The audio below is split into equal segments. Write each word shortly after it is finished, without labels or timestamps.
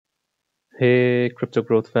Hey, Crypto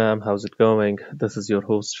Growth Fam, how's it going? This is your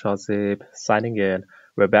host Shazib signing in.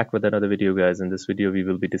 We're back with another video, guys. In this video, we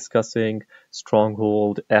will be discussing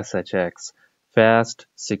Stronghold SHX. Fast,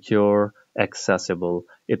 secure, accessible.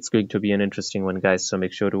 It's going to be an interesting one, guys, so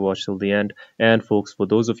make sure to watch till the end. And folks, for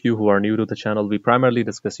those of you who are new to the channel, we primarily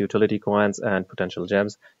discuss utility coins and potential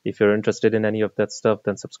gems. If you're interested in any of that stuff,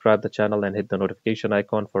 then subscribe the channel and hit the notification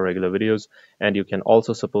icon for regular videos. And you can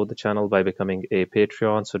also support the channel by becoming a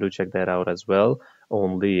Patreon, so do check that out as well,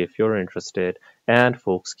 only if you're interested. And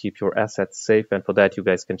folks, keep your assets safe, and for that you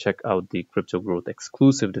guys can check out the Crypto Growth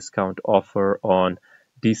exclusive discount offer on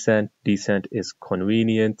Decent. Decent is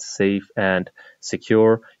convenient, safe, and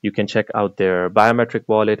secure. You can check out their biometric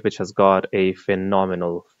wallet, which has got a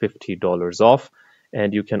phenomenal $50 off.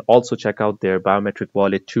 And you can also check out their biometric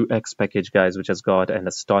wallet 2x package, guys, which has got an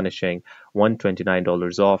astonishing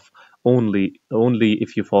 $129 off, only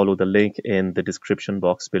if you follow the link in the description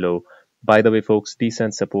box below. By the way, folks,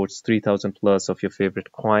 Decent supports 3,000 plus of your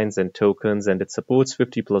favorite coins and tokens, and it supports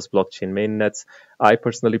 50 plus blockchain mainnets. I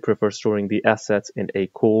personally prefer storing the assets in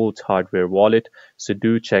a cold hardware wallet, so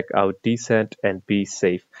do check out Decent and be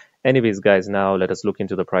safe. Anyways, guys, now let us look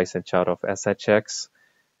into the price and chart of SHX.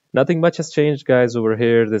 Nothing much has changed, guys, over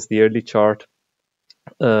here. This is the early chart.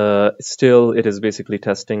 Still, it is basically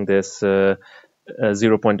testing this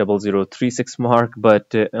 0.0036 mark,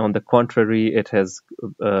 but on the contrary, it has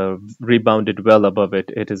rebounded well above it.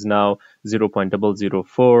 It is now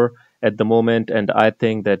 0.004 at the moment, and I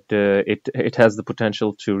think that it has the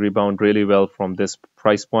potential to rebound really well from this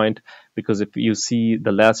price point, because if you see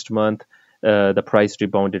the last month, the price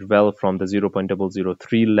rebounded well from the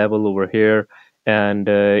 0.003 level over here. And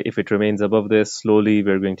if it remains above this, slowly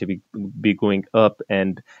we're going to be going up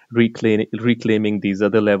and reclaiming these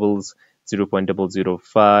other levels,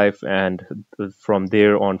 0.005, and from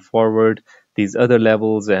there on forward these other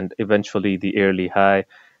levels, and eventually the yearly high,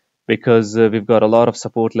 because we've got a lot of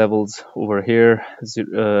support levels over here.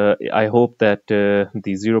 I hope that the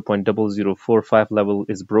 0.0045 level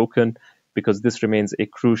is broken, because this remains a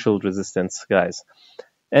crucial resistance, guys.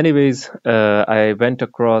 Anyways, I went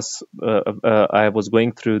across, I was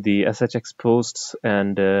going through the SHX posts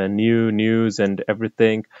and new news and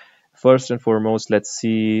everything. First and foremost, let's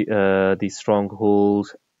see the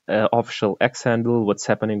Stronghold official X handle, what's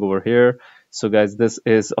happening over here. So guys, this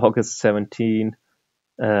is August 17,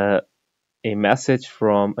 a message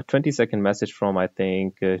from, a 20-second message from, I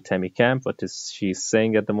think, Tammy Camp. What is she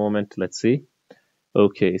saying at the moment? Let's see.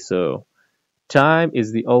 Okay, so time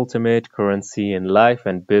is the ultimate currency in life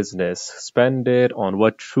and business. Spend it on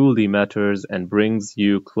what truly matters and brings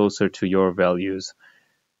you closer to your values.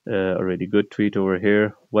 A really good tweet over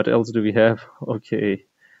here. What else do we have? Okay.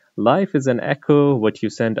 Life is an echo. What you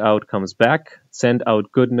send out comes back. Send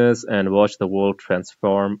out goodness and watch the world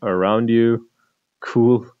transform around you.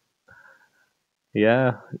 Cool.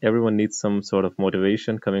 Yeah, everyone needs some sort of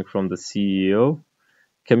motivation coming from the CEO.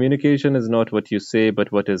 Communication is not what you say,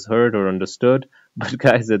 but what is heard or understood. But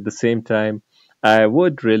guys, at the same time, I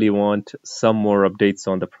would really want some more updates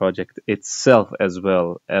on the project itself, as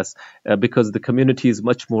well as because the community is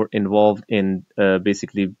much more involved in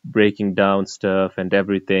basically breaking down stuff and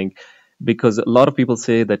everything. Because a lot of people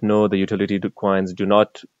say that no, the utility coins do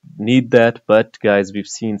not need that, but guys, we've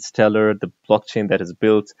seen Stellar, the blockchain that is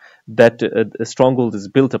built, that Stronghold is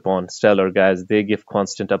built upon Stellar, guys. They give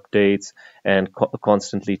constant updates and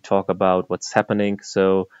constantly talk about what's happening,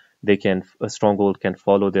 so they can, Stronghold can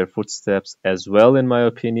follow their footsteps as well, in my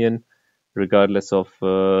opinion, regardless of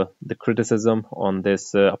the criticism on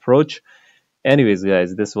this approach. Anyways,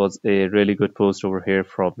 guys, this was a really good post over here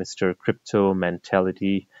from Mr. Crypto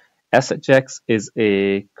Mentality. SHX is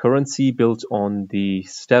a currency built on the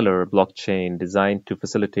Stellar blockchain designed to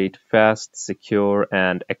facilitate fast, secure,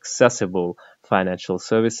 and accessible financial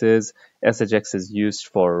services. SHX is used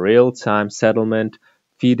for real-time settlement,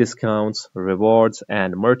 fee discounts, rewards,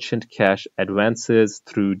 and merchant cash advances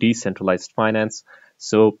through decentralized finance.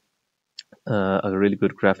 So a really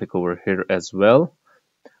good graphic over here as well.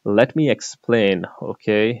 Let me explain,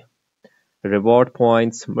 okay? Reward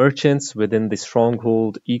points. Merchants within the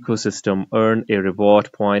Stronghold ecosystem earn a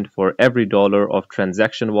reward point for every dollar of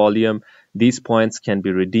transaction volume. These points can be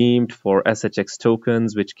redeemed for SHX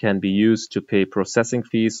tokens, which can be used to pay processing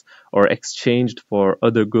fees or exchanged for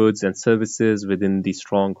other goods and services within the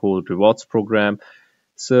Stronghold rewards program.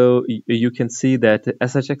 So you can see that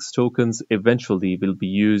SHX tokens eventually will be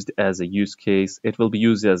used as a use case. It will be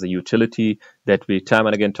used as a utility that we time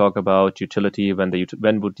and again talk about. Utility, when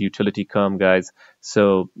would the utility come, guys?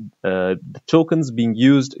 So the tokens being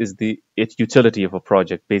used is the utility of a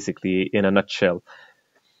project, basically, in a nutshell.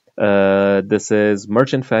 This is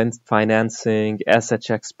merchant financing,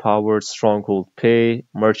 SHX powered Stronghold Pay,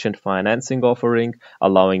 merchant financing offering,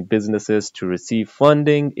 allowing businesses to receive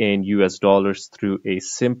funding in US dollars through a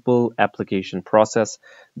simple application process.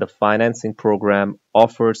 The financing program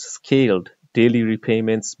offers scaled daily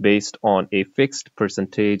repayments based on a fixed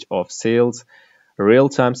percentage of sales.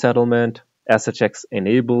 Real-time settlement, SHX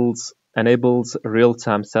enables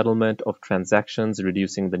real-time settlement of transactions,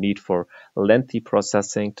 reducing the need for lengthy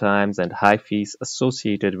processing times and high fees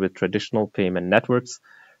associated with traditional payment networks.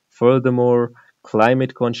 Furthermore,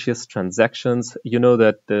 climate-conscious transactions. You know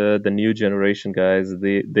that the new generation guys,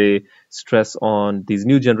 they stress on these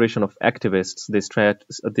new generation of activists. They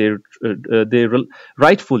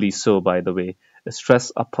rightfully so, by the way,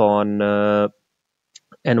 stress upon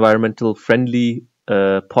environmental friendly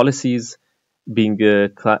policies, being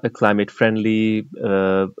climate friendly,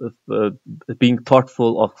 being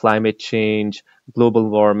thoughtful of climate change, global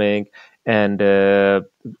warming, and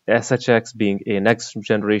SHX being a next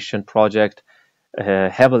generation project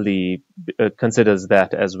heavily considers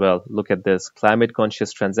that as well. Look at this, climate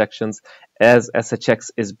conscious transactions, as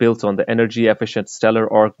SHX is built on the energy efficient Stellar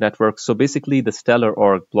Org network. So basically the Stellar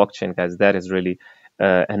Org blockchain, guys, that is really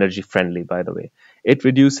energy friendly, by the way. It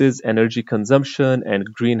reduces energy consumption and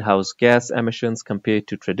greenhouse gas emissions compared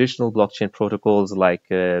to traditional blockchain protocols like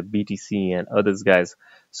BTC and others, guys.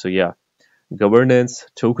 So yeah. Governance,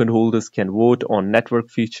 token holders can vote on network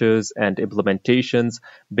features and implementations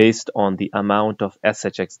based on the amount of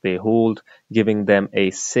SHX they hold, giving them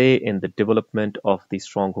a say in the development of the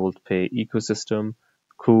Stronghold Pay ecosystem.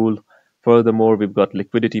 Cool. Furthermore, we've got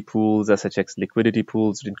liquidity pools. SHX liquidity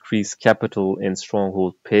pools increase capital in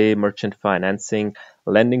Stronghold Pay, merchant financing,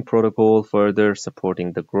 lending protocol, further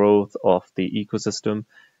supporting the growth of the ecosystem.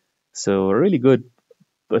 So a really good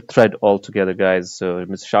thread altogether, guys. So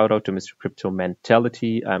shout out to Mr. Crypto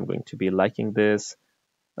Mentality. I'm going to be liking this.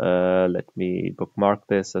 Let me bookmark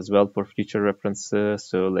this as well for future references.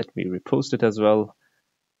 So let me repost it as well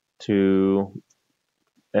to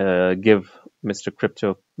give Mr.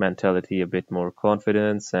 Crypto Mentality a bit more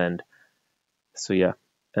confidence. And so yeah,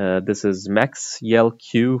 this is Max Yell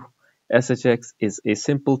Q. SHX is a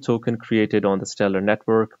simple token created on the Stellar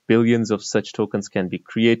network. Billions of such tokens can be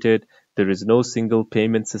created. There is no single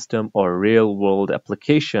payment system or real-world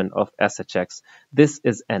application of SHX. This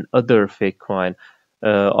is an other fake coin.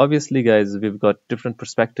 Obviously, guys, we've got different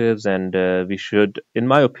perspectives, and we should, in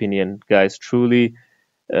my opinion, guys, truly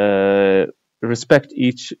respect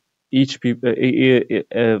each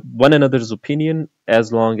one another's opinion,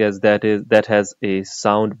 as long as that has a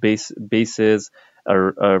sound basis,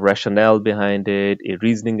 a rationale behind it, a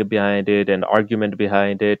reasoning behind it, an argument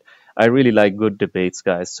behind it. I really like good debates,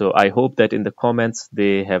 guys. So I hope that in the comments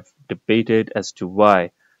they have debated as to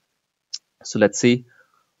why. So let's see.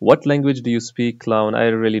 What language do you speak, clown? I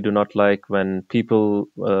really do not like when people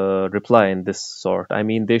reply in this sort. I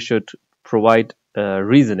mean, they should provide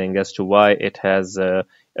reasoning as to why it has a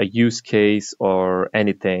use case or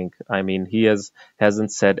anything. I mean,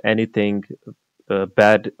 hasn't said anything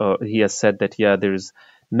bad. He has said that, yeah, there's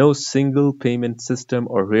no single payment system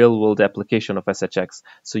or real world application of SHX.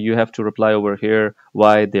 So you have to reply over here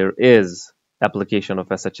why there is application of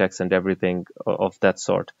SHX and everything of that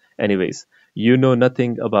sort. Anyways, you know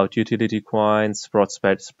nothing about utility coins,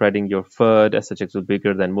 spreading your FUD. SHX is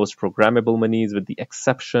bigger than most programmable monies with the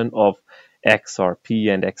exception of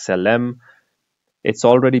XRP and XLM. It's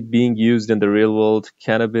already being used in the real world.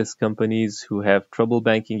 Cannabis companies who have trouble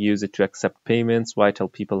banking use it to accept payments. Why tell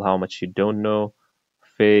people how much you don't know?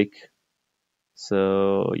 Fake.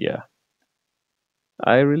 So yeah,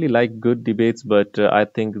 I really like good debates, but I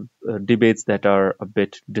think debates that are a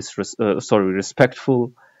bit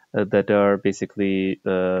respectful, that are basically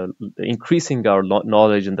increasing our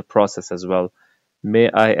knowledge in the process as well.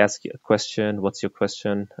 May I ask you a question? What's your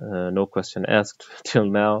question? No question asked till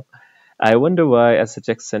now. I wonder why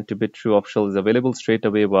SHX sent to Bit.True official is available straight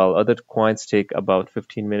away while other coins take about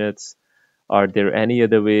 15 minutes. Are there any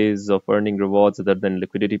other ways of earning rewards other than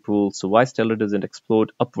liquidity pools? So why Stellar doesn't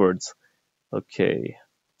explode upwards? Okay.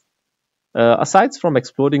 Aside from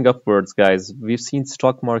exploding upwards, guys, we've seen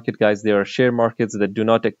stock market, guys. There are share markets that do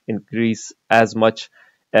not increase as much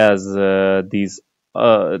as these.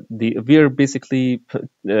 We are basically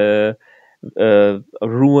we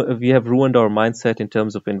have ruined our mindset in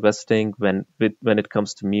terms of investing when it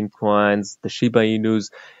comes to meme coins, the Shiba Inus.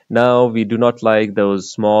 Now we do not like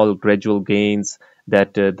those small gradual gains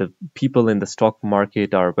that the people in the stock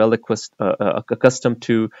market are well accustomed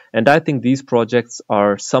to, and I think these projects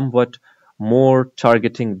are somewhat more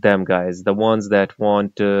targeting them, guys, the ones that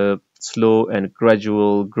want slow and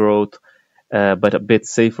gradual growth but a bit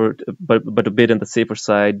safer, but a bit on the safer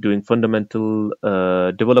side, doing fundamental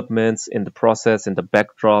developments in the process, in the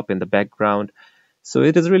backdrop, in the background. So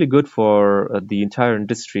it is really good for the entire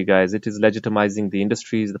industry, guys. It is legitimizing the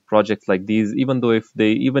industries, the projects like these, even though if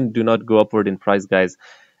they even do not go upward in price, guys.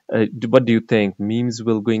 What do you think? Memes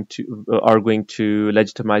will going to are going to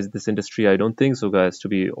legitimize this industry? I don't think so, guys. To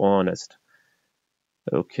be honest.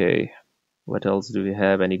 Okay, what else do we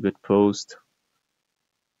have? Any good post?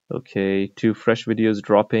 Okay, 2 fresh videos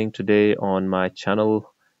dropping today on my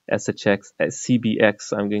channel, SHX,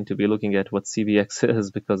 CBEX. I'm going to be looking at what CBEX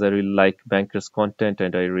is because I really like Banker's content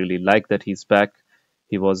and I really like that he's back.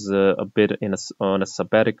 He was a bit on a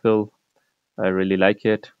sabbatical. I really like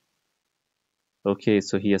it. Okay,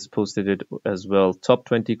 so he has posted it as well. Top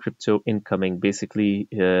 20 crypto incoming, basically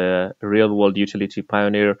real world utility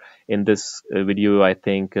pioneer. In this video, I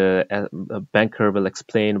think a banker will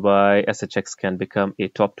explain why SHX can become a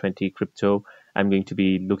top 20 crypto. I'm going to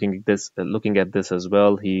be looking at this as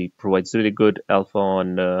well. He provides really good alpha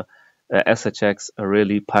on SHX, a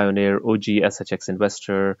really pioneer, OG SHX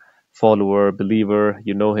investor, follower, believer.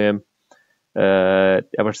 You know him.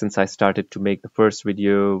 Ever since I started to make the first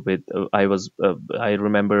video with I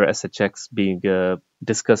remember SHX being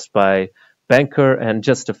discussed by Banker and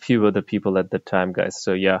just a few other people at the time, guys.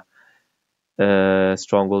 So yeah,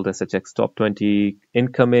 Stronghold SHX top 20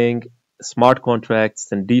 incoming, smart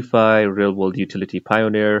contracts and DeFi, real world utility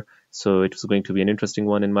pioneer. So it was going to be an interesting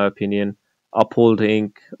one in my opinion. Uphold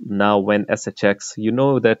Inc. Now when SHX, you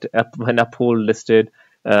know that when Uphold listed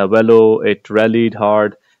VELO, it rallied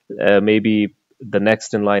hard. Maybe the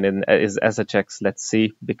next in line is SHX. Let's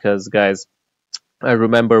see, because guys, I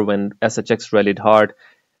remember when SHX rallied hard,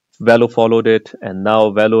 VELO followed it, and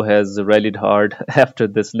now VELO has rallied hard after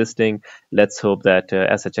this listing. Let's hope that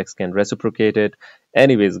SHX can reciprocate it.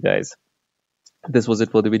 Anyways, guys, this was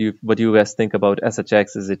it for the video. What do you guys think about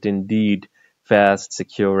SHX? Is it indeed fast,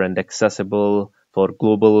 secure, and accessible for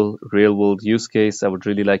global real-world use case? I would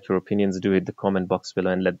really like your opinions. Do hit the comment box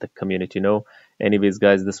below and let the community know. Anyways,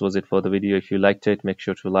 guys, this was it for the video. If you liked it, make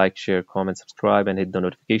sure to like, share, comment, subscribe, and hit the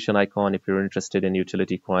notification icon if you're interested in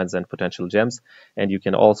utility coins and potential gems. And you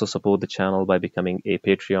can also support the channel by becoming a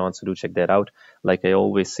Patreon, so do check that out. Like I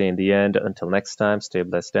always say in the end, until next time, stay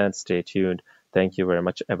blessed and stay tuned. Thank you very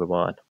much, everyone.